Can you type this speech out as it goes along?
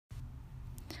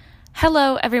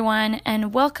Hello, everyone,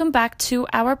 and welcome back to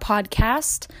our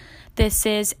podcast. This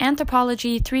is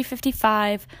Anthropology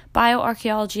 355,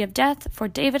 Bioarchaeology of Death for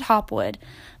David Hopwood.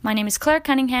 My name is Claire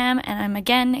Cunningham, and I'm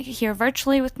again here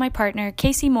virtually with my partner,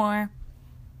 Casey Moore.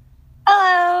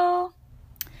 Hello!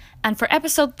 And for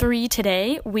episode 3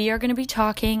 today, we are going to be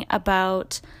talking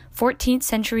about 14th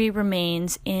century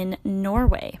remains in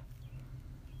Norway.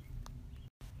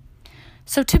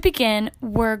 So to begin,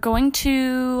 we're going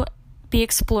to be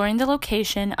exploring the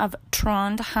location of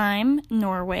Trondheim,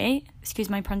 Norway, excuse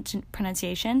my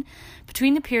pronunciation,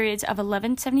 between the periods of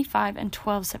 1175 and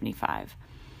 1275.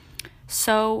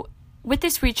 So, with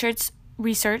this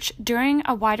research, during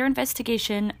a wider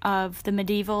investigation of the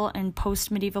medieval and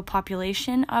post-medieval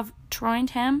population of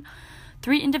Trondheim,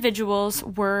 3 individuals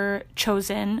were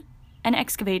chosen and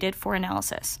excavated for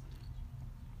analysis.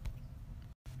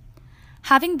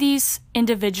 Having these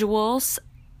individuals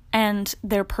and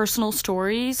their personal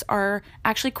stories are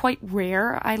actually quite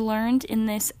rare, I learned, in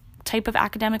this type of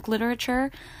academic literature,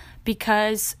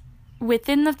 because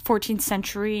within the 14th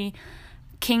century,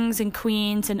 kings and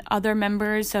queens and other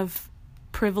members of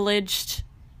privileged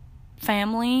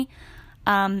family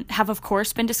have, of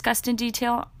course, been discussed in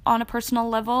detail on a personal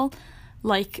level,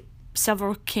 like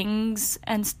several kings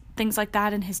and things like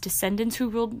that and his descendants who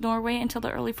ruled Norway until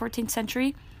the early 14th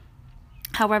century.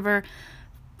 However,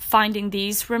 finding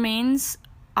these remains,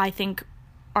 I think,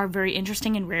 are very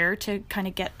interesting and rare to kind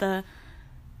of get the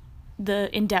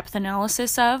in-depth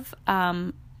analysis of,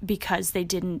 because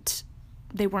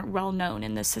they weren't well known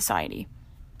in this society.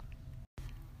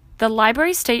 The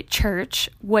Library State Church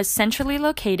was centrally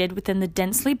located within the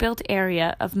densely built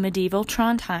area of medieval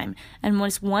Trondheim and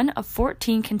was one of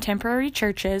 14 contemporary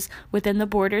churches within the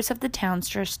borders of the town's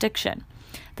jurisdiction.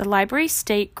 The Library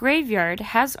State Graveyard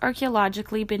has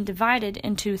archaeologically been divided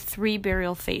into 3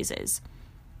 burial phases.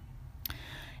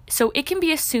 So it can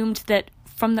be assumed that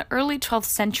from the early 12th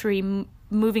century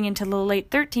moving into the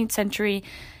late 13th century,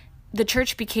 the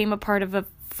church became a part of a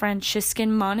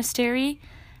Franciscan monastery,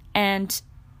 and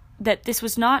that this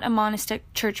was not a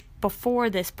monastic church before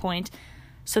this point,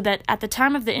 so that at the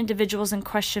time of the individuals in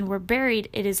question were buried,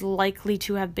 it is likely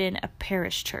to have been a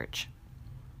parish church.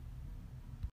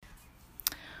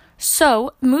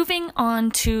 So, moving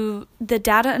on to the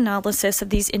data analysis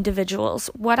of these individuals,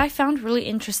 what I found really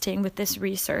interesting with this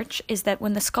research is that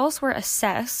when the skulls were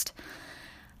assessed,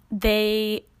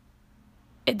 they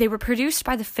were produced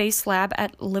by the Face Lab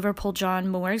at Liverpool John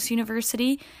Moores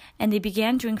University, and they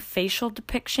began doing facial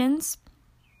depictions.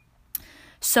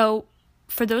 So,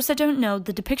 for those that don't know,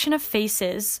 the depiction of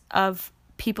faces of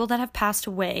people that have passed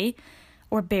away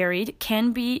or buried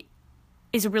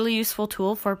is a really useful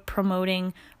tool for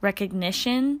promoting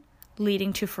recognition,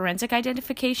 leading to forensic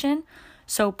identification.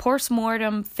 So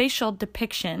post-mortem facial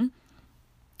depiction,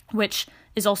 which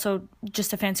is also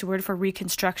just a fancy word for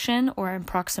reconstruction or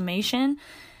approximation,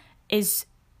 is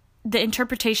the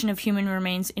interpretation of human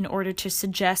remains in order to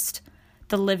suggest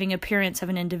the living appearance of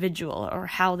an individual or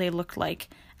how they looked like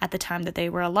at the time that they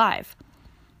were alive.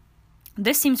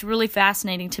 This seems really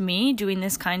fascinating to me, doing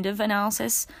this kind of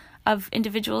analysis of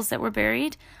individuals that were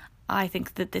buried. I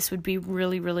think that this would be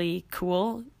really, really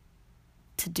cool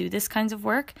to do this kinds of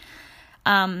work.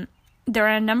 There are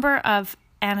a number of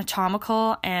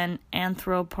anatomical and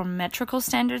anthropometrical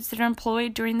standards that are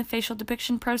employed during the facial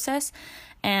depiction process,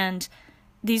 and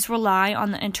these rely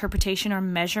on the interpretation or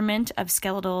measurement of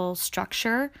skeletal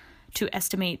structure to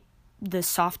estimate the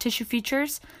soft tissue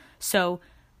features. So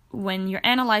when you're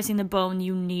analyzing the bone,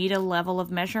 you need a level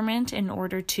of measurement in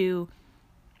order to,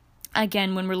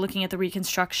 again, when we're looking at the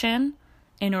reconstruction,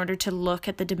 in order to look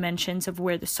at the dimensions of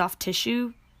where the soft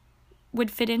tissue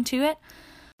would fit into it.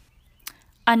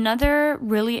 Another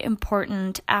really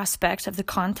important aspect of the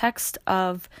context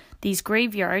of these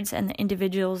graveyards and the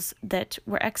individuals that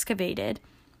were excavated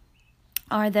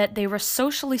are that they were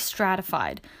socially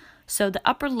stratified. So the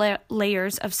upper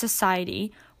layers of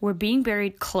society were being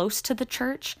buried close to the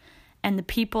church, and the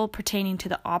people pertaining to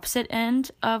the opposite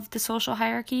end of the social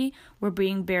hierarchy were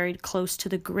being buried close to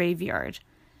the graveyard,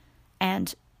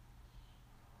 and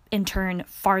in turn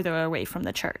farther away from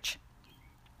the church.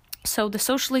 So the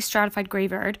socially stratified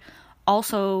graveyard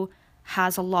also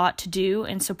has a lot to do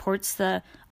and supports the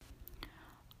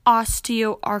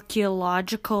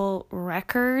osteoarchaeological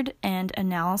record and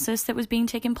analysis that was being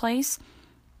taken place.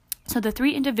 So the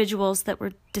 3 individuals that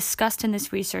were discussed in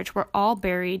this research were all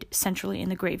buried centrally in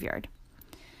the graveyard.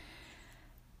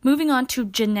 Moving on to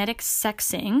genetic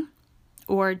sexing,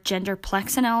 or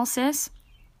genderplex analysis,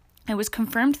 it was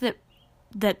confirmed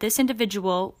that this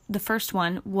individual, the first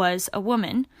one, was a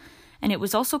woman, and it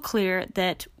was also clear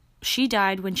that she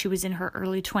died when she was in her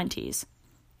early 20s,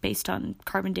 based on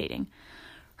carbon dating.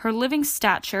 Her living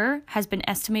stature has been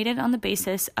estimated on the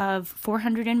basis of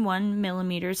 401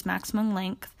 millimeters maximum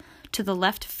length to the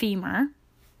left femur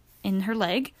in her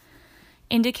leg,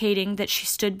 indicating that she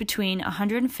stood between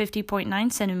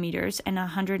 150.9 centimeters and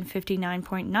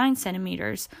 159.9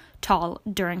 centimeters tall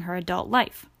during her adult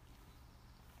life.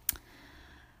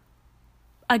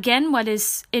 Again, what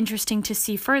is interesting to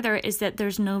see further is that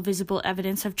there's no visible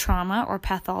evidence of trauma or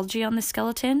pathology on the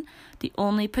skeleton. The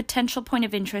only potential point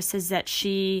of interest is that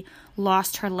she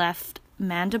lost her left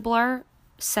mandibular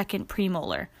second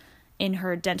premolar in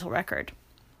her dental record.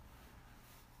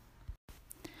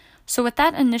 So with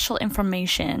that initial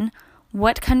information,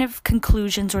 what kind of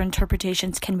conclusions or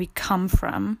interpretations can we come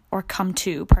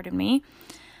to?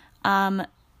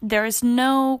 There is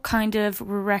no kind of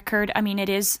record. I mean, it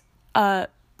is a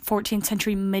 14th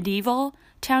century medieval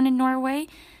town in Norway,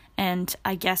 and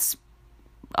I guess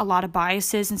a lot of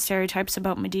biases and stereotypes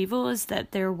about medieval is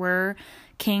that there were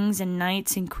kings and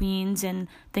knights and queens and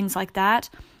things like that.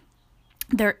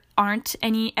 There aren't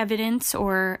any evidence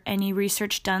or any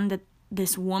research done that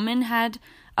this woman had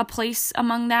a place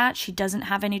among that. She doesn't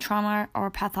have any trauma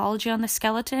or pathology on the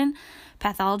skeleton.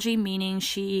 Pathology meaning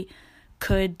she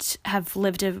could have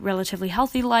lived a relatively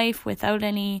healthy life without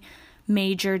any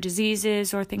major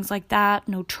diseases or things like that.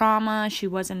 No trauma. She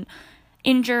wasn't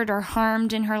injured or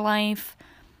harmed in her life.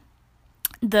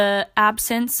 The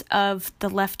absence of the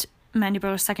left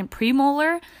mandibular second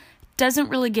premolar doesn't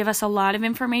really give us a lot of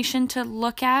information to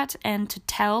look at and to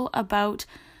tell about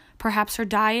perhaps her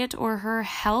diet or her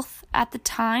health at the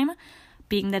time,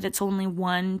 being that it's only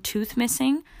one tooth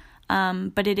missing.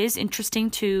 But it is interesting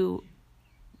to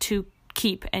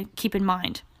keep in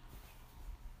mind.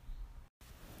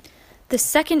 The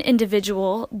second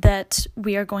individual that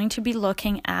we are going to be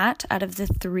looking at out of the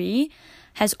three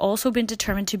has also been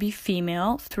determined to be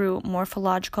female through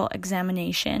morphological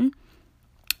examination.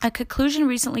 A conclusion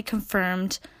recently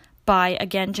confirmed by,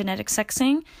 again, genetic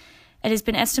sexing. It has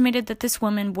been estimated that this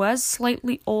woman was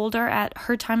slightly older at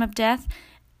her time of death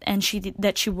and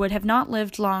that she would have not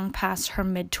lived long past her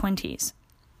mid-20s.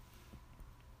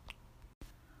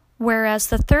 Whereas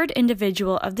the third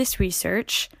individual of this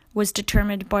research was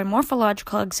determined by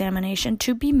morphological examination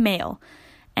to be male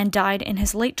and died in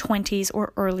his late 20s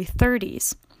or early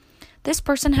 30s. This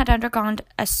person had undergone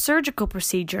a surgical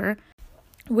procedure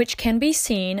which can be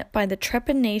seen by the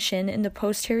trepanation in the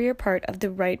posterior part of the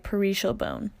right parietal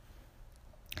bone.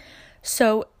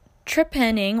 So,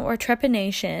 trepanning or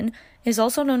trepanation is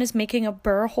also known as making a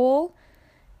burr hole,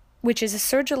 which is a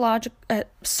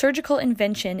surgical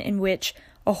invention in which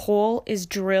a hole is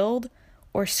drilled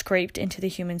or scraped into the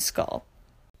human skull.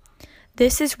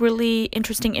 This is really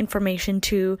interesting information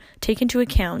to take into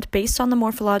account based on the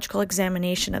morphological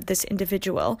examination of this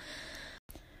individual,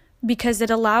 because it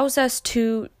allows us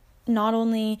to not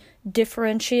only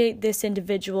differentiate this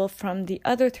individual from the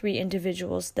other three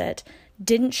individuals that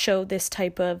didn't show this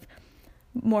type of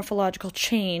morphological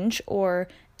change or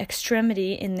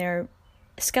extremity in their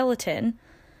skeleton.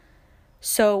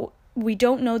 So we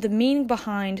don't know the meaning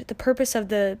behind the purpose of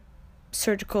the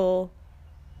surgical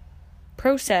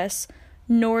process,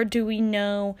 nor do we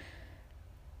know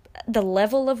the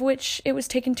level of which it was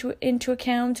taken into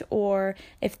account, or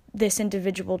if this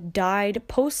individual died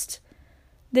post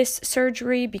this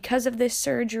surgery because of this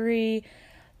surgery,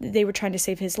 they were trying to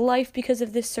save his life because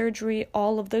of this surgery.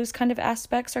 All of those kind of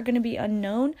aspects are going to be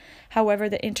unknown. However,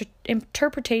 the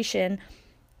interpretation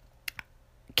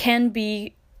can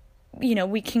be,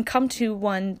 we can come to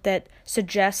one that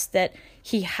suggests that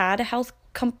he had a health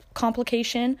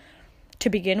complication to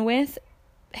begin with,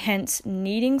 hence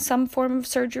needing some form of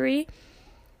surgery.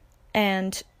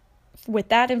 And with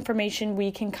that information,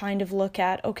 we can kind of look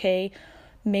at, okay,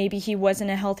 maybe he wasn't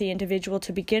a healthy individual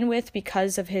to begin with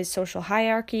because of his social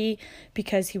hierarchy,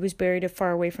 because he was buried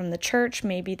far away from the church.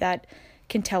 Maybe that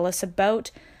can tell us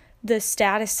about the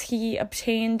status he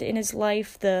obtained in his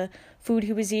life, the food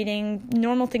he was eating,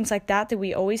 normal things like that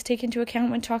we always take into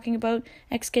account when talking about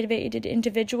excavated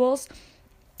individuals.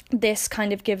 This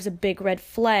kind of gives a big red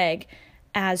flag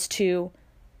as to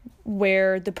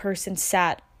where the person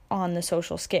sat on the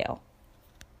social scale.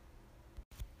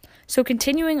 So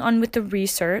continuing on with the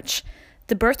research,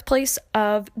 the birthplace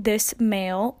of this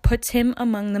male puts him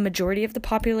among the majority of the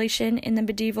population in the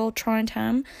medieval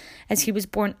Trondheim, as he was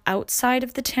born outside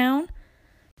of the town.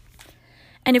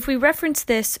 And if we reference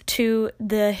this to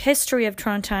the history of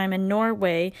Trondheim in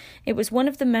Norway, it was one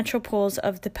of the metropoles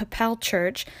of the Papal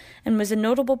Church and was a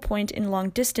notable point in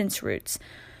long-distance routes,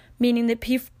 meaning that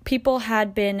people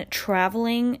had been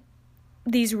traveling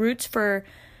these routes for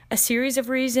a series of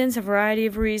reasons, a variety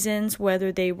of reasons,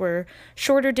 whether they were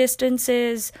shorter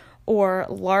distances or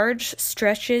large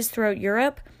stretches throughout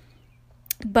Europe,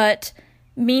 but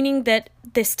meaning that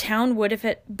this town would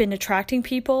have been attracting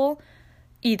people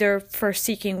either for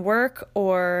seeking work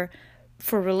or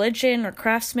for religion or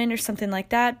craftsmen or something like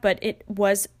that, but it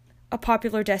was a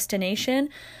popular destination.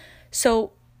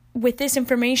 So with this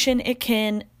information, it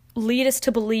can lead us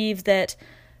to believe that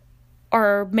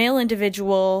our male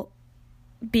individual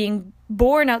being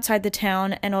born outside the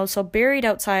town and also buried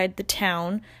outside the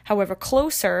town, however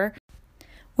closer,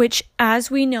 which, as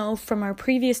we know from our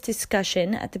previous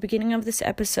discussion at the beginning of this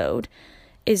episode,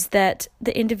 is that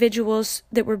the individuals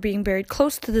that were being buried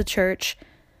close to the church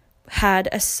had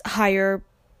a higher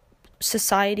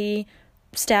society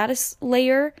status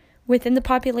layer within the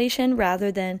population,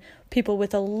 rather than people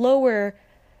with a lower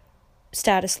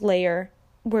status layer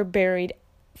were buried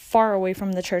far away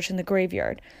from the church in the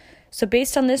graveyard. So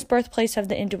based on this birthplace of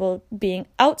the individual being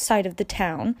outside of the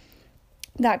town,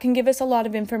 that can give us a lot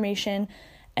of information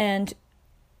and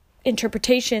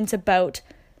interpretations about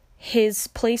his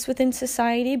place within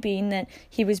society, being that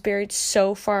he was buried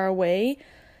so far away.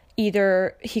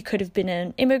 Either he could have been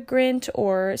an immigrant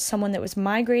or someone that was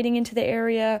migrating into the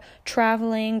area,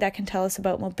 traveling. That can tell us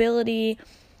about mobility.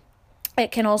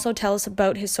 It can also tell us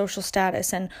about his social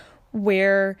status and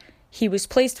where he was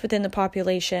placed within the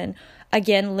population.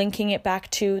 Again, linking it back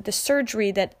to the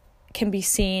surgery that can be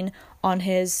seen on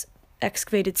his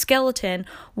excavated skeleton,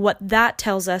 what that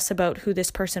tells us about who this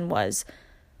person was.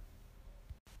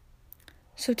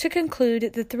 So to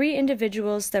conclude, the three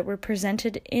individuals that were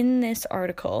presented in this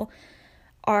article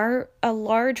are a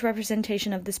large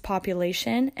representation of this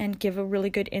population and give a really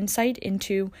good insight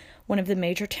into one of the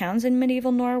major towns in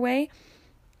medieval Norway.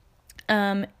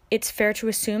 It's fair to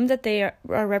assume that they are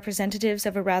representatives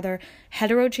of a rather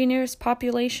heterogeneous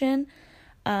population.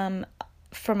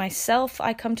 For myself,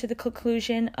 I come to the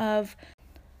conclusion of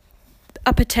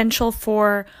a potential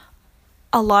for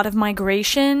a lot of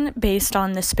migration based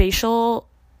on the spatial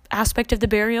aspect of the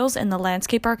burials and the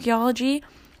landscape archaeology,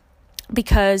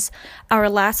 because our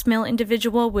last male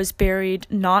individual was buried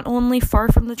not only far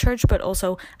from the church but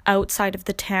also outside of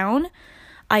the town.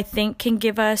 I think can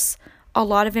give us a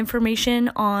lot of information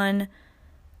on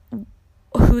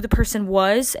who the person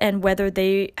was and whether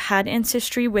they had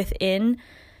ancestry within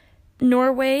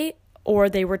Norway or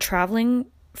they were traveling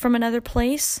from another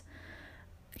place.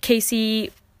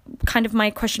 Casey, kind of my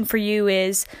question for you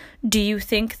is, do you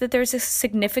think that there's a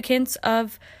significance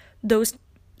of those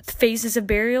phases of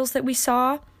burials that we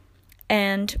saw?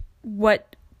 And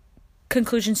what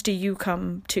conclusions do you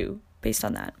come to based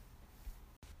on that?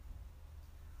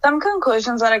 Some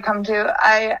conclusions that I come to,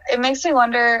 it makes me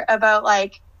wonder about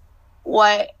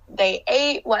what they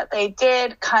ate, what they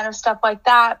did, kind of stuff like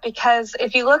that. Because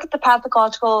if you look at the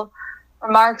pathological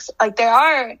remarks, there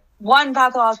are one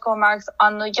pathological remarks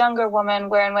on the younger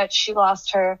woman in which she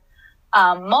lost her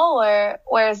molar,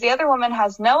 whereas the other woman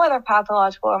has no other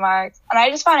pathological remarks. And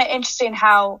I just find it interesting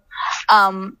how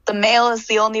the male is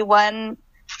the only one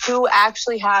who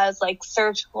actually has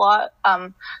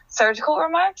surgical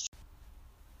remarks.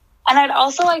 And I'd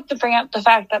also like to bring up the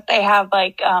fact that they have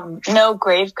no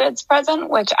grave goods present,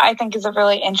 which I think is a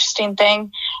really interesting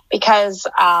thing, because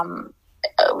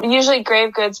usually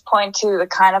grave goods point to the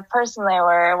kind of person they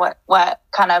were, what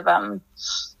kind of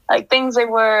things they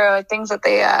were, or things that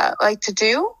they like to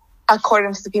do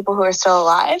according to the people who are still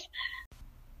alive.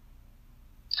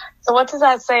 So what does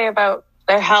that say about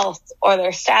their health or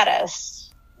their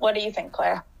status? What do you think,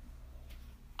 Claire?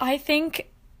 I think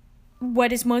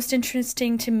what is most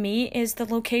interesting to me is the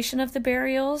location of the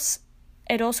burials.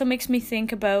 It also makes me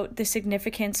think about the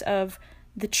significance of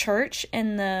the church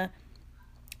and the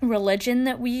religion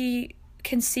that we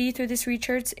can see through this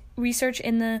research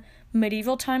in the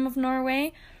medieval time of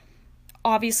Norway.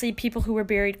 Obviously, people who were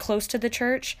buried close to the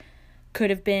church could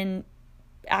have been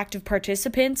active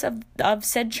participants of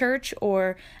said church,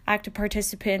 or active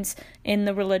participants in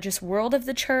the religious world of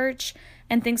the church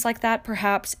and things like that.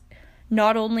 Perhaps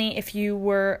not only if you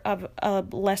were of a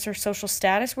lesser social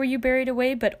status were you buried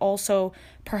away, but also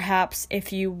perhaps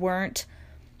if you weren't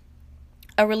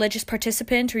a religious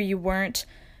participant, or you weren't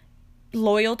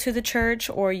loyal to the church,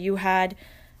 or you had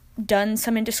done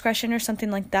some indiscretion or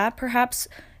something like that. Perhaps,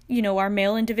 our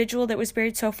male individual that was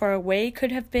buried so far away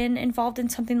could have been involved in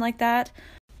something like that.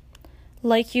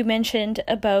 Like you mentioned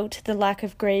about the lack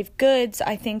of grave goods,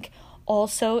 I think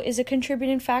also is a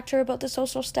contributing factor about the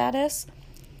social status.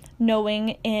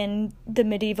 Knowing in the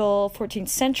medieval 14th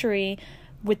century,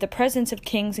 with the presence of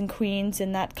kings and queens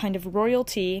and that kind of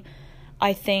royalty,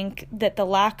 I think that the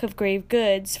lack of grave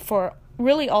goods for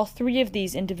really all three of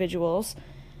these individuals,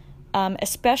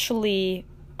 especially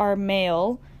our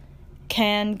male,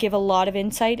 can give a lot of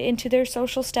insight into their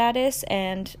social status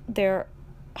and their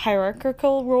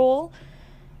hierarchical role.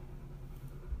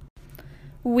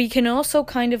 We can also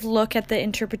kind of look at the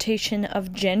interpretation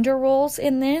of gender roles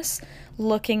in this,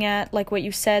 looking at, like what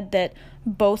you said, that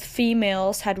both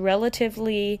females had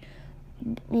relatively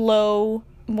low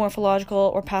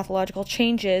morphological or pathological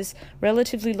changes,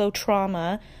 relatively low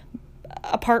trauma,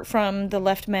 apart from the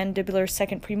left mandibular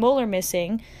second premolar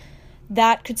missing.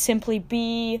 That could simply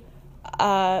be,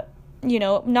 not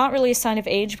really a sign of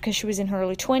age because she was in her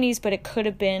early 20s, but it could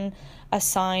have been a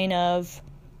sign of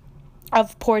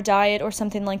poor diet or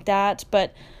something like that,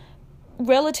 but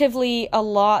relatively a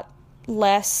lot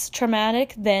less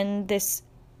traumatic than this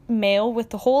male with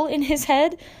the hole in his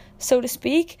head, so to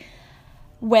speak.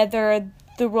 Whether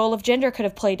the role of gender could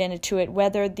have played into it,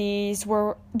 whether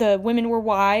the women were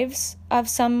wives of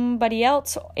somebody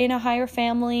else in a higher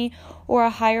family or a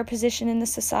higher position in the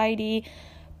society.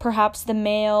 Perhaps the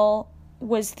male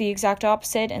was the exact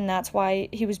opposite, and that's why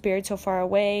he was buried so far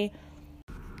away.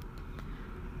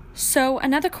 So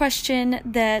another question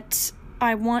that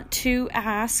I want to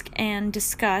ask and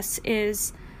discuss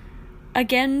is,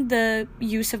 again, the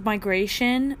use of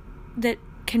migration that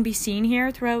can be seen here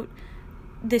throughout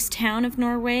this town of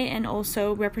Norway and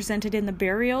also represented in the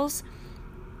burials.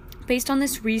 Based on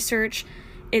this research,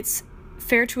 it's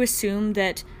fair to assume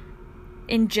that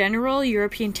in general,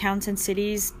 European towns and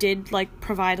cities did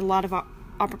provide a lot of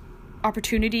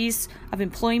opportunities of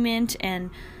employment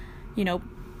and,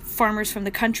 farmers from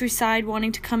the countryside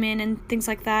wanting to come in and things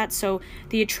like that. So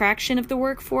the attraction of the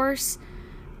workforce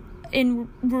in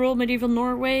rural medieval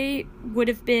Norway would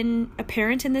have been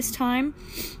apparent in this time.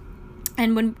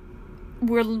 And when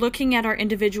we're looking at our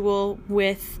individual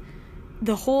with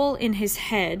the hole in his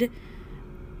head,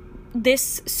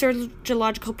 this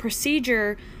surgical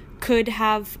procedure could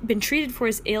have been treated for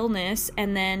his illness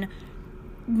and then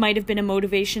might have been a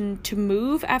motivation to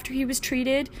move after he was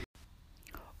treated.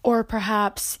 Or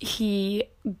perhaps he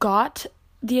got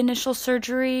the initial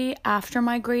surgery after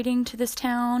migrating to this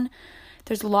town.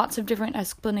 There's lots of different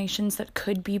explanations that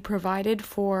could be provided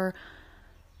for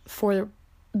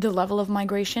the level of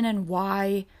migration and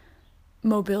why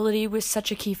mobility was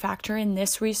such a key factor in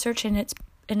this research in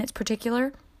its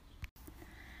particular.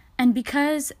 And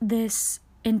because this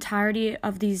entirety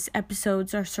of these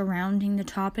episodes are surrounding the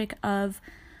topic of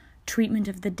treatment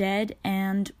of the dead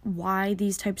and why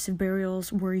these types of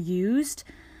burials were used,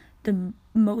 the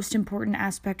most important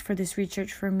aspect for this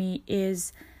research for me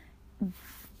is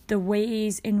the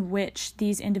ways in which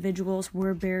these individuals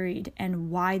were buried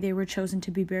and why they were chosen to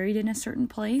be buried in a certain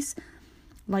place,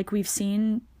 like we've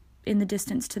seen in the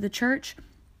distance to the church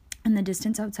and the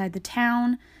distance outside the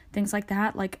town, things like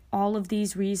that. All of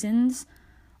these reasons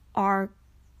are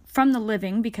from the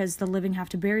living, because the living have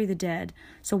to bury the dead.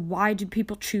 So why did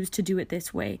people choose to do it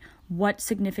this way? What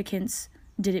significance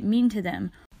did it mean to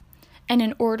them? And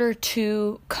in order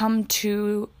to come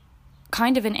to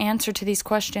kind of an answer to these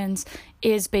questions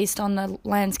is based on the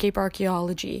landscape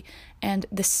archaeology and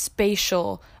the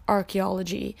spatial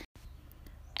archaeology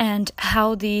and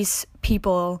how these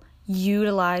people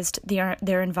utilized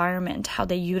their environment, how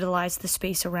they utilized the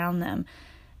space around them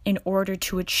in order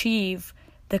to achieve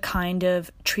the kind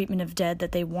of treatment of dead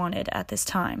that they wanted at this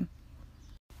time.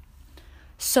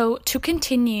 So to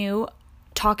continue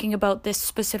talking about this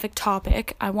specific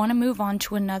topic, I want to move on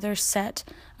to another set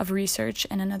of research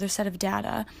and another set of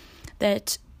data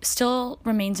that still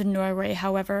remains in Norway.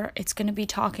 However, it's going to be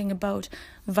talking about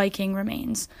Viking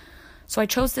remains. So I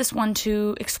chose this one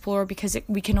to explore because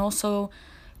we can also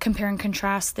compare and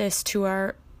contrast this to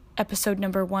our episode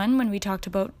number 1 when we talked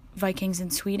about Vikings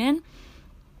in Sweden.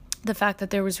 The fact that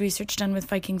there was research done with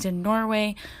Vikings in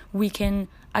Norway, we can,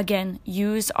 again,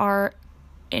 use our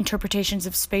interpretations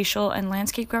of spatial and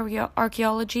landscape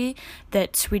archaeology,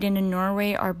 that Sweden and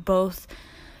Norway are both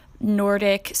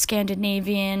Nordic,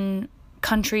 Scandinavian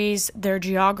countries. Their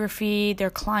geography, their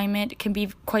climate can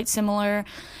be quite similar.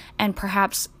 And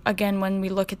perhaps, again, when we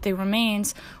look at the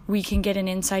remains, we can get an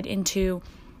insight into,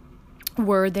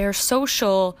 were their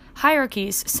social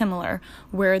hierarchies similar?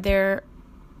 Were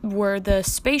the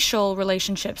spatial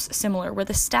relationships similar? Were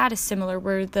the status similar?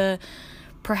 Were the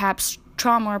perhaps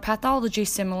trauma or pathology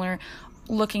similar?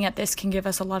 Looking at this can give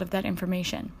us a lot of that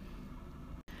information.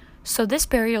 So this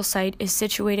burial site is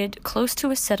situated close to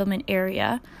a settlement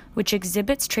area which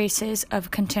exhibits traces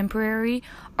of contemporary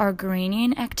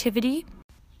Agrarian activity,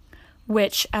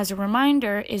 which, as a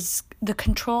reminder, is the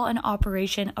control and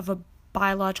operation of a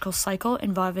biological cycle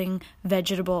involving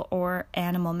vegetable or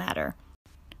animal matter.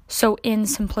 So in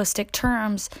simplistic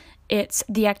terms, it's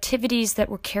the activities that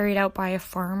were carried out by a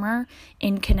farmer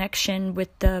in connection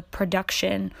with the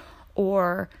production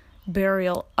or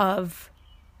burial of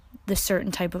the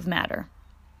certain type of matter.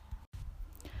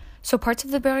 So parts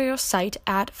of the burial site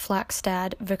at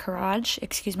Flakstad Vicarage,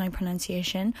 excuse my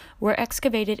pronunciation, were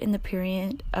excavated in the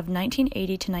period of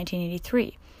 1980 to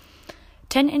 1983.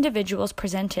 10 individuals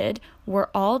presented were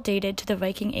all dated to the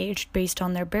Viking Age based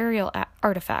on their burial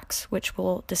artifacts, which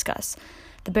we'll discuss.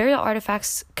 The burial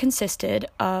artifacts consisted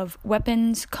of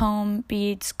weapons, comb,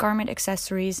 beads, garment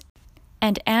accessories,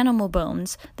 and animal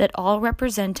bones that all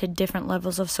represented different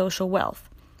levels of social wealth.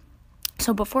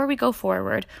 So before we go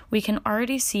forward, we can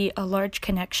already see a large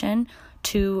connection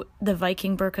to the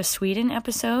Viking Birka Sweden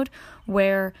episode,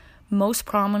 where most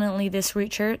prominently this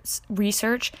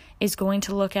research is going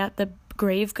to look at the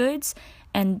grave goods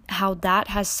and how that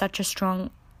has such a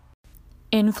strong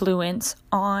influence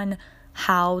on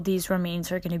how these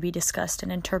remains are going to be discussed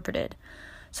and interpreted.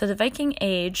 So the Viking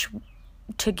Age,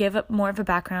 to give up more of a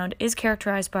background, is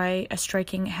characterized by a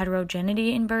striking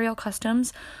heterogeneity in burial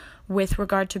customs with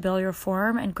regard to burial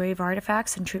form and grave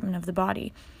artifacts and treatment of the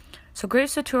body. So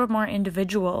graves of two or more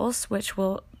individuals, which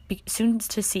we'll be soon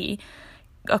to see,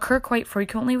 occur quite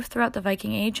frequently throughout the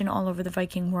Viking Age and all over the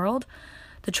Viking world.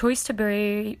 The choice to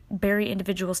bury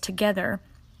individuals together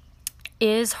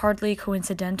is hardly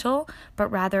coincidental, but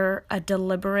rather a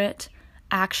deliberate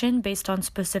action based on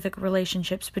specific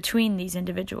relationships between these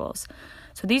individuals.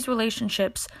 So these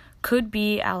relationships could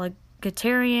be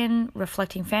allegorian,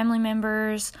 reflecting family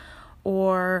members,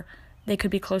 or they could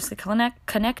be closely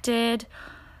connected.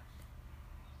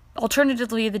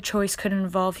 Alternatively, the choice could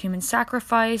involve human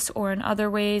sacrifice, or in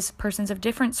other ways, persons of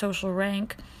different social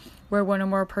rank, where one or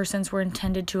more persons were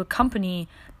intended to accompany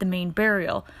the main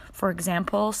burial. For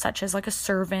example, such as like a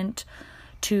servant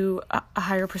to a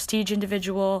higher prestige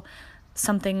individual,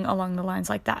 something along the lines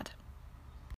like that.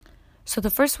 So the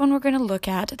first one we're going to look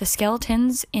at, the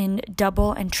skeletons in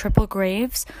double and triple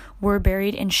graves were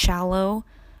buried in shallow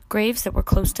graves that were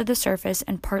close to the surface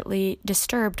and partly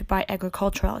disturbed by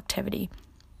agricultural activity.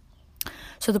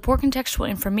 So the poor contextual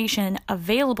information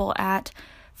available at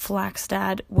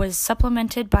Flakstad was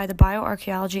supplemented by the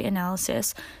bioarchaeology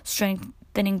analysis,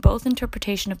 strengthening both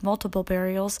interpretation of multiple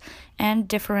burials and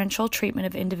differential treatment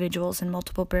of individuals in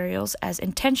multiple burials as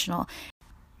intentional,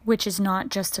 which is not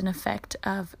just an effect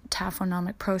of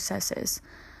taphonomic processes.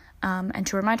 And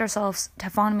to remind ourselves,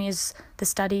 taphonomy is the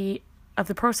study of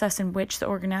the process in which the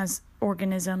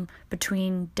organism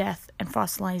between death and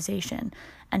fossilization,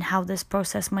 and how this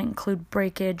process might include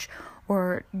breakage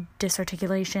or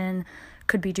disarticulation,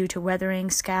 could be due to weathering,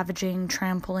 scavenging,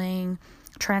 trampling,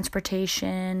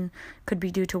 transportation, could be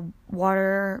due to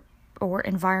water or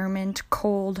environment,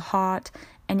 cold, hot,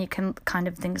 any kind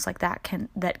of things like that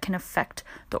can affect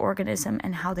the organism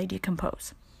and how they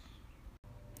decompose.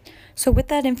 So with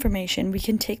that information, we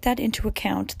can take that into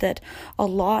account that a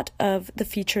lot of the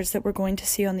features that we're going to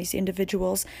see on these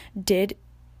individuals did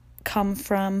come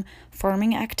from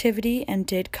farming activity and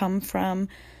did come from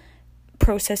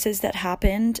processes that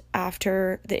happened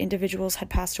after the individuals had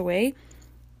passed away.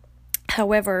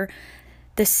 However,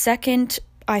 the second,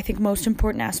 I think, most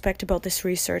important aspect about this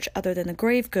research, other than the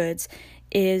grave goods,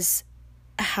 is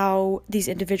how these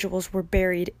individuals were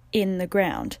buried in the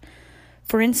ground.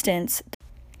 For instance,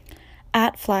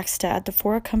 at Flakstad, the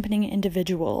 4 accompanying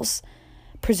individuals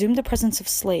presumed the presence of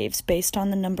slaves based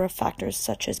on the number of factors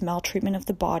such as maltreatment of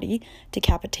the body,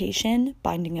 decapitation,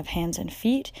 binding of hands and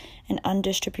feet, and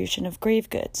undistribution of grave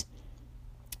goods.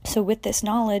 So with this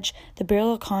knowledge, the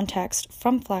burial context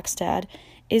from Flakstad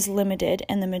is limited,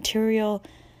 and the material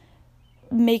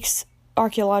makes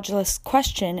archaeologists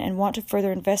question and want to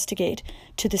further investigate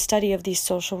to the study of these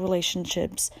social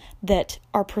relationships that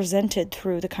are presented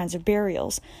through the kinds of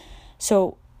burials.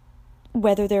 So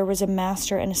whether there was a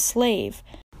master and a slave,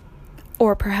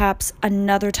 or perhaps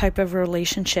another type of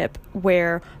relationship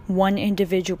where one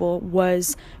individual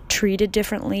was treated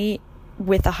differently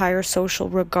with a higher social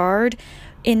regard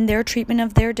in their treatment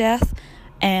of their death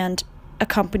and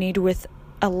accompanied with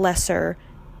a lesser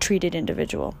treated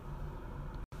individual.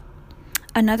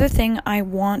 Another thing I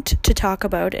want to talk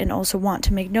about and also want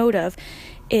to make note of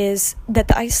is that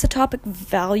the isotopic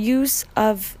values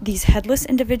of these headless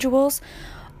individuals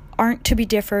aren't to be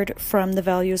differed from the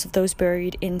values of those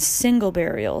buried in single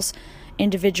burials,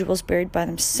 individuals buried by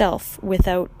themselves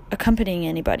without accompanying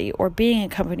anybody or being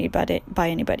accompanied by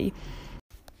anybody.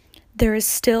 There is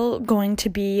still going to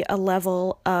be a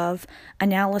level of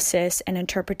analysis and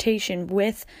interpretation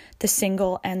with the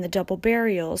single and the double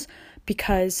burials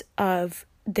because of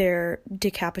their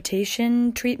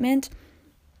decapitation treatment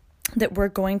that we're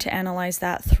going to analyze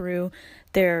that through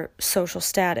their social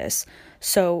status.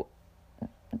 So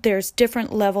there's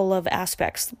different level of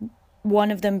aspects,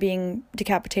 one of them being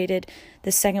decapitated,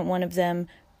 the second one of them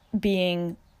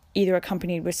being either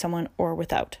accompanied with someone or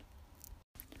without.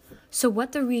 So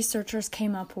what the researchers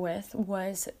came up with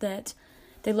was that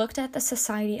they looked at the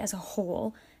society as a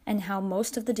whole and how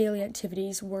most of the daily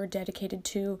activities were dedicated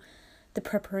to the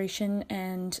preparation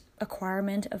and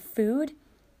acquirement of food.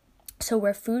 So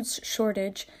where food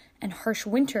shortage and harsh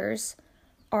winters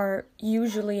are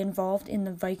usually involved in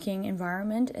the Viking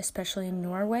environment, especially in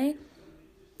Norway,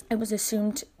 it was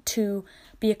assumed to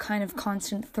be a kind of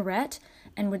constant threat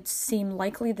and would seem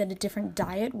likely that a different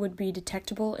diet would be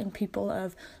detectable in people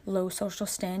of low social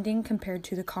standing compared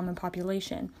to the common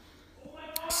population.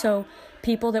 So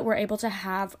people that were able to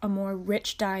have a more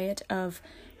rich diet of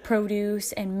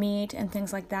produce and meat and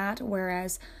things like that,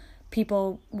 whereas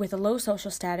people with a low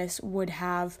social status would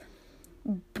have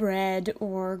bread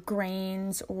or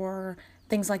grains or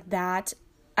things like that.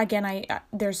 Again,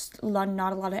 there's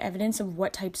not a lot of evidence of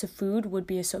what types of food would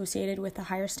be associated with a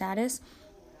higher status.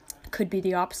 Could be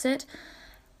the opposite.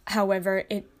 However,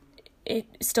 it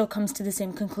still comes to the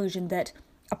same conclusion that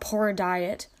a poorer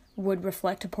diet would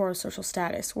reflect a poorer social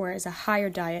status, whereas a higher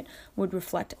diet would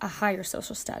reflect a higher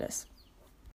social status.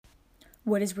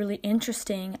 What is really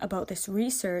interesting about this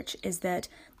research is that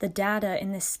the data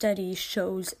in this study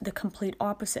shows the complete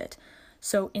opposite.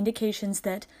 So indications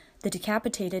that the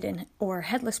decapitated or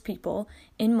headless people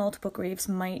in multiple graves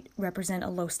might represent a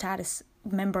low status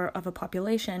member of a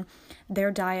population, their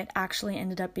diet actually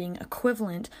ended up being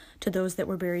equivalent to those that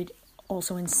were buried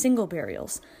also in single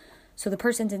burials. So the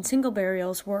persons in single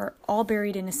burials were all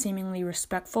buried in a seemingly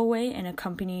respectful way and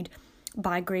accompanied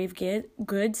by grave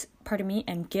goods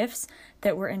and gifts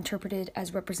that were interpreted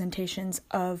as representations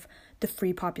of the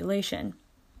free population.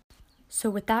 So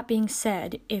with that being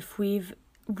said, if we've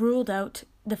ruled out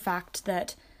the fact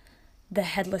that the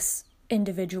headless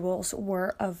individuals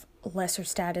were of lesser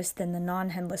status than the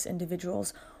non-headless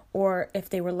individuals, or if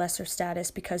they were lesser status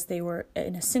because they were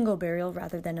in a single burial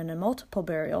rather than in a multiple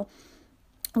burial,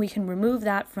 we can remove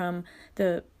that from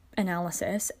the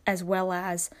analysis, as well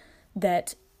as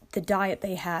that the diet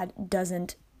they had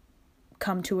doesn't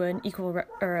come to an equal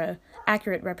or a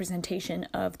accurate representation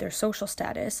of their social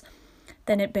status.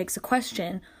 Then it begs the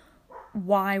question,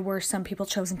 why were some people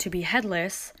chosen to be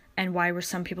headless and why were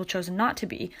some people chosen not to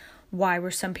be? Why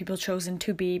were some people chosen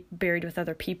to be buried with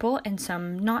other people and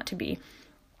some not to be?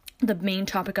 The main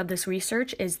topic of this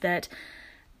research is that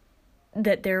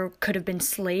there could have been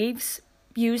slaves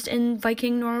used in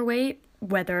Viking Norway,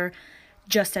 whether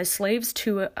just as slaves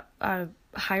to a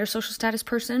higher social status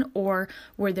person, or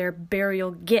were there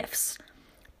burial gifts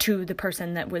to the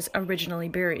person that was originally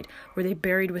buried? Were they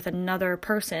buried with another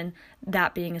person,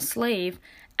 that being a slave,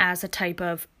 as a type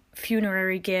of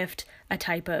funerary gift, a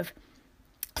type of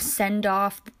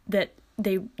send-off that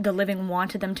the living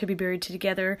wanted them to be buried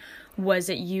together? Was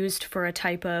it used for a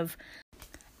type of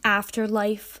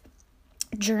afterlife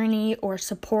journey or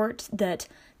support that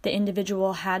the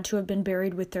individual had to have been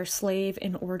buried with their slave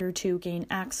in order to gain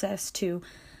access to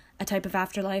a type of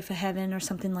afterlife, a heaven, or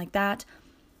something like that?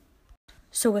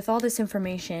 So with all this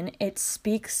information, it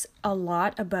speaks a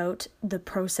lot about the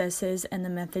processes and the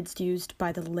methods used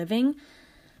by the living.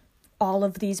 All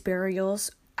of these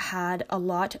burials had a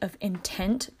lot of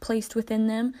intent placed within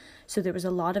them, so there was a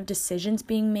lot of decisions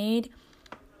being made,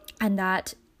 and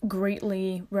that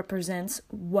greatly represents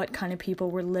what kind of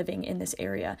people were living in this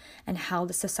area and how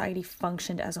the society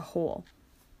functioned as a whole.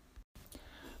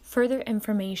 Further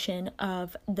information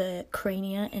of the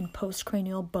crania and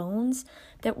postcranial bones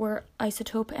that were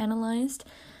isotope analyzed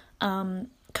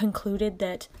concluded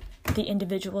that the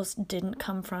individuals didn't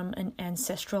come from an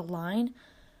ancestral line,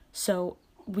 so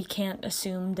we can't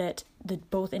assume that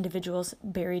both individuals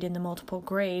buried in the multiple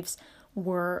graves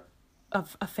were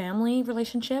of a family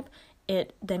relationship.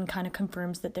 It then kind of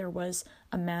confirms that there was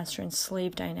a master and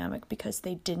slave dynamic because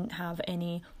they didn't have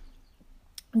any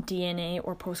DNA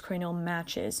or postcranial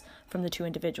matches from the two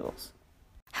individuals.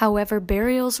 However,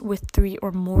 burials with 3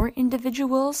 or more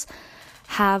individuals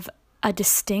have a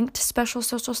distinct special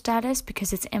social status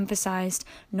because it's emphasized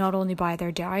not only by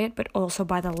their diet but also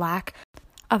by the lack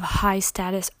of high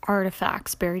status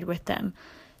artifacts buried with them.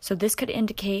 So this could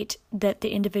indicate that the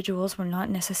individuals were not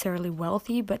necessarily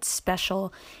wealthy, but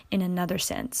special in another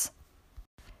sense.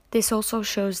 This also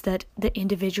shows that the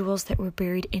individuals that were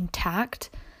buried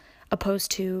intact, opposed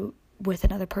to with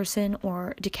another person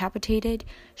or decapitated,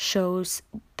 shows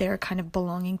they're kind of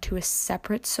belonging to a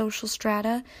separate social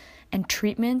strata and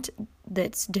treatment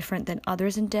that's different than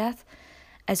others in death.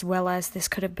 as well as this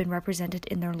could have been represented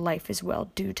in their life as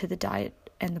well due to the diet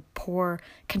and the poor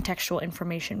contextual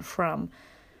information from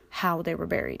how they were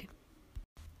buried.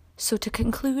 So to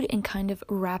conclude and kind of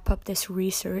wrap up this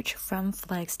research from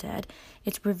Flagstad,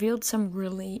 it's revealed some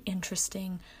really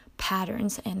interesting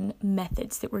patterns and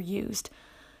methods that were used.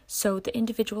 So the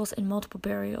individuals in multiple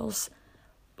burials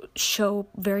show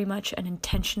very much an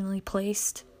intentionally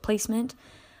placement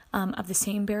of the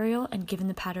same burial, and given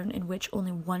the pattern in which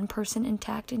only one person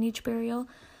intact in each burial,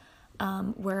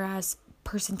 whereas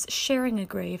persons sharing a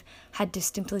grave had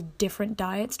distinctly different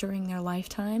diets during their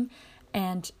lifetime,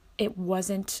 and it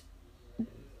wasn't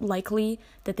likely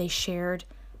that they shared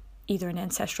either an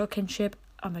ancestral kinship,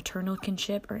 a maternal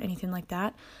kinship, or anything like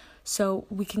that. So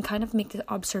we can kind of make the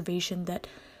observation that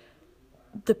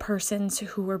the persons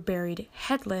who were buried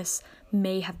headless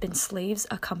may have been slaves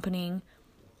accompanying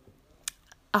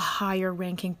a higher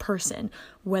ranking person,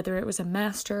 whether it was a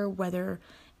master, whether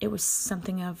it was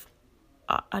something of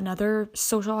another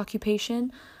social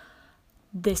occupation.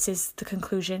 This is the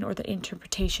conclusion or the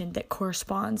interpretation that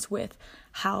corresponds with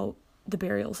how the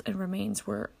burials and remains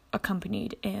were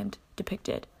accompanied and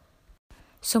depicted.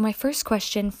 So my first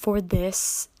question for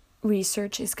this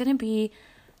research is going to be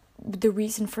the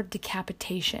reason for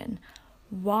decapitation.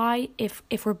 Why, if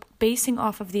we're basing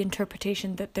off of the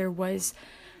interpretation that there was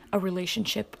a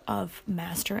relationship of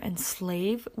master and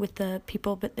slave with the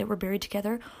people that were buried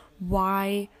together,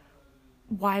 why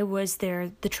was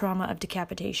there the trauma of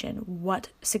decapitation? What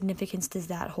significance does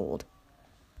that hold?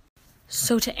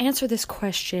 So to answer this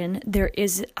question,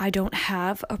 I don't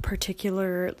have a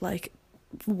particular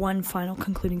one final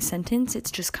concluding sentence.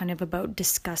 It's just kind of about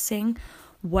discussing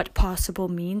what possible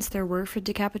means there were for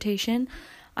decapitation.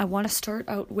 I want to start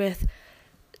out with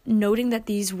noting that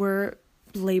these were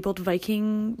labeled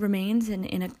Viking remains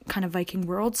in a kind of Viking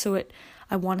world. So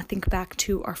I want to think back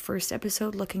to our first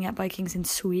episode looking at Vikings in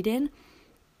Sweden.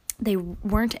 They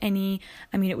weren't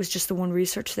it was just the one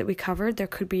research that we covered. There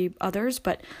could be others,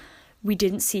 but we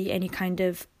didn't see any kind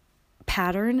of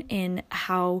pattern in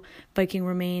how Viking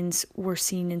remains were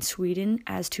seen in Sweden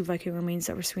as to Viking remains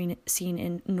that were seen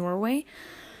in Norway.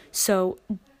 So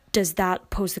does that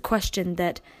pose the question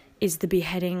that is the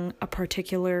beheading a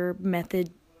particular method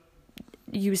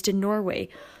used in Norway,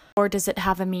 or does it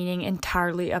have a meaning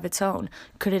entirely of its own?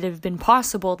 Could it have been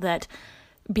possible that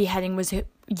beheading was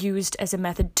used as a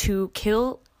method to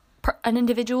kill an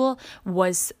individual?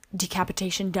 Was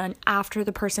decapitation done after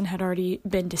the person had already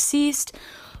been deceased?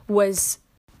 Was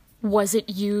it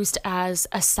used as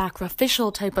a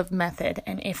sacrificial type of method?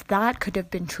 And if that could have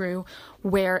been true,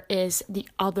 where is the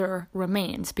other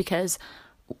remains? Because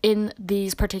in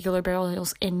these particular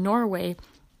burials in Norway,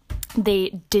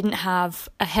 they didn't have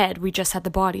a head, we just had the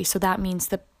body. So that means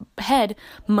the head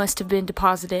must have been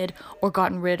deposited or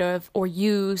gotten rid of or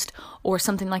used or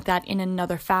something like that in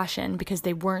another fashion, because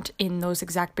they weren't in those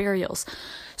exact burials.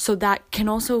 So that can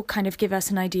also kind of give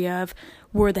us an idea of,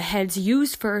 were the heads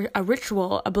used for a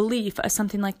ritual, a belief,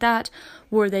 something like that?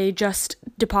 Were they just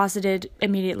deposited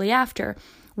immediately after?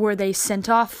 Were they sent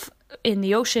off in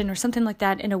the ocean or something like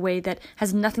that in a way that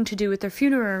has nothing to do with their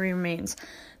funerary remains?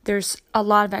 There's a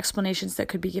lot of explanations that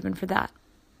could be given for that.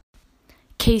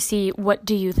 Casey, what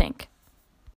do you think?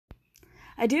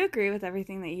 I do agree with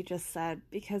everything that you just said,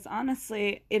 because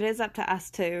honestly, it is up to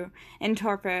us to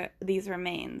interpret these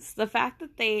remains. The fact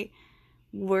that they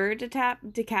were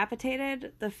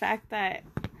decapitated, the fact that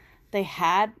they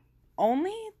had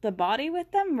only the body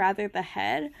with them rather than the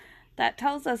head, that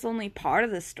tells us only part of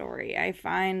the story. I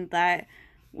find that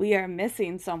we are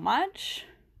missing so much,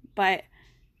 but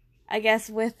I guess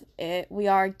with it, we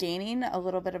are gaining a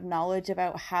little bit of knowledge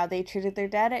about how they treated their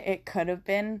dead. It could have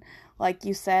been, like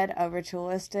you said, a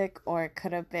ritualistic, or it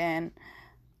could have been,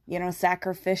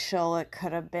 sacrificial. It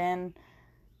could have been,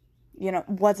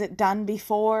 was it done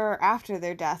before or after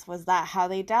their death? Was that how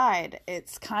they died?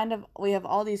 It's kind of, we have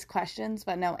all these questions,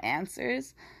 but no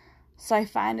answers. So I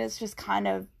find it's just kind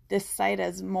of, this site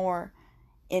is more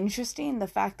interesting. The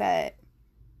fact that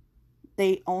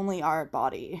they only are a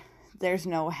body. There's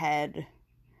no head,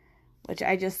 which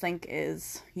I just think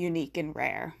is unique and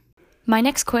rare. My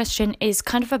next question is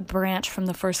kind of a branch from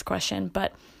the first question,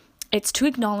 but it's to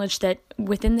acknowledge that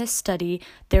within this study,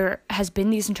 there has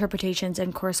been these interpretations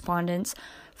and correspondence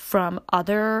from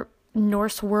other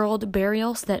Norse world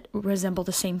burials that resemble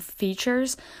the same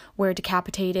features, where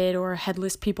decapitated or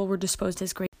headless people were disposed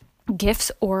as great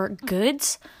gifts or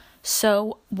goods.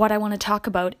 So what I want to talk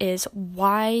about is,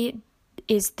 why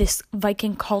is this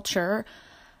Viking culture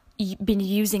been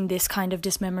using this kind of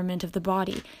dismemberment of the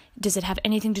body? Does it have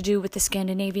anything to do with the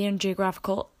Scandinavian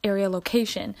geographical area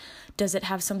location? Does it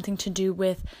have something to do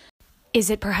with Is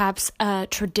it perhaps a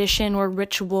tradition or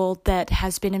ritual that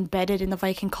has been embedded in the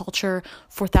Viking culture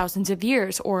for thousands of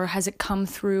years, or has it come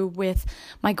through with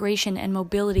migration and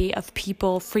mobility of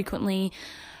people frequently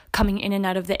coming in and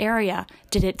out of the area?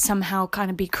 Did it somehow kind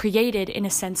of be created in a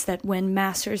sense that when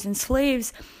masters and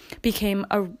slaves became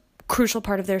a crucial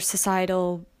part of their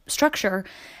societal structure,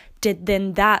 did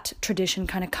then that tradition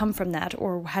kind of come from that,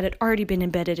 or had it already been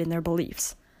embedded in their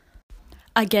beliefs?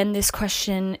 Again, this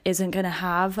question isn't going to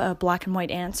have a black and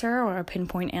white answer or a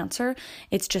pinpoint answer.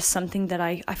 It's just something that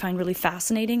I find really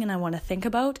fascinating and I want to think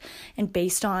about. And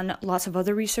based on lots of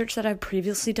other research that I've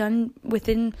previously done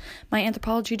within my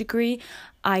anthropology degree,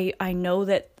 I know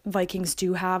that Vikings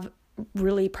do have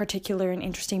really particular and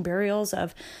interesting burials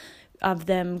of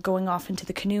them going off into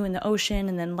the canoe in the ocean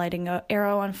and then lighting an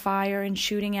arrow on fire and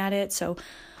shooting at it. So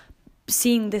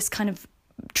seeing this kind of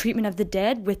treatment of the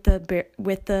dead with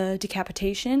the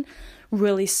decapitation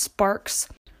really sparks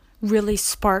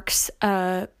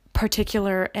a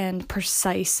particular and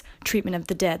precise treatment of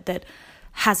the dead that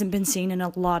hasn't been seen in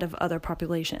a lot of other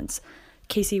populations.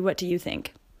 Casey, what do you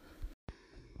think?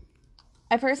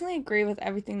 I personally agree with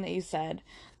everything that you said.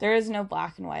 There is no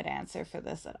black and white answer for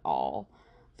this at all.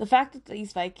 The fact that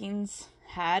these Vikings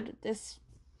had these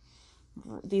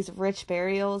rich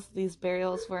burials, these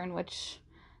burials were in which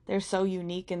they're so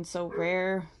unique and so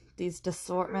rare, these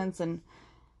distortments and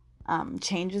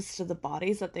changes to the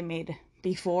bodies that they made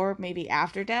before, maybe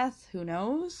after death, who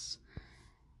knows?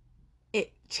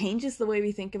 It changes the way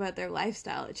we think about their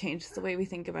lifestyle. It changes the way we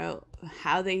think about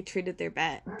how they treated their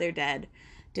dead.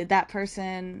 Did that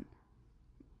person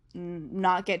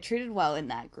not get treated well in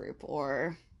that group,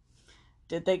 or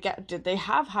did they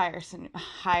have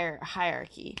higher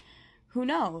hierarchy? Who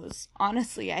knows?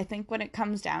 Honestly, I think when it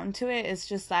comes down to it, it's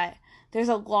just that there's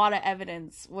a lot of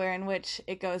evidence in which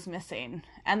it goes missing.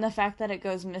 And the fact that it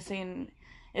goes missing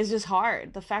is just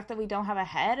hard. The fact that we don't have a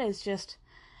head is just,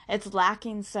 it's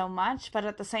lacking so much. But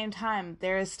at the same time,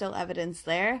 there is still evidence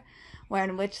there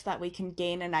in which that we can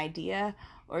gain an idea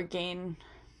or gain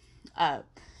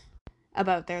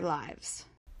about their lives.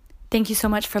 Thank you so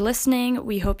much for listening.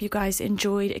 We hope you guys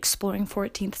enjoyed exploring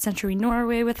 14th century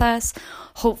Norway with us.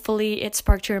 Hopefully it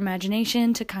sparked your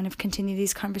imagination to kind of continue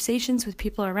these conversations with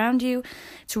people around you.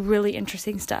 It's really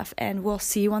interesting stuff, and we'll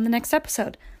see you on the next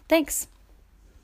episode. Thanks.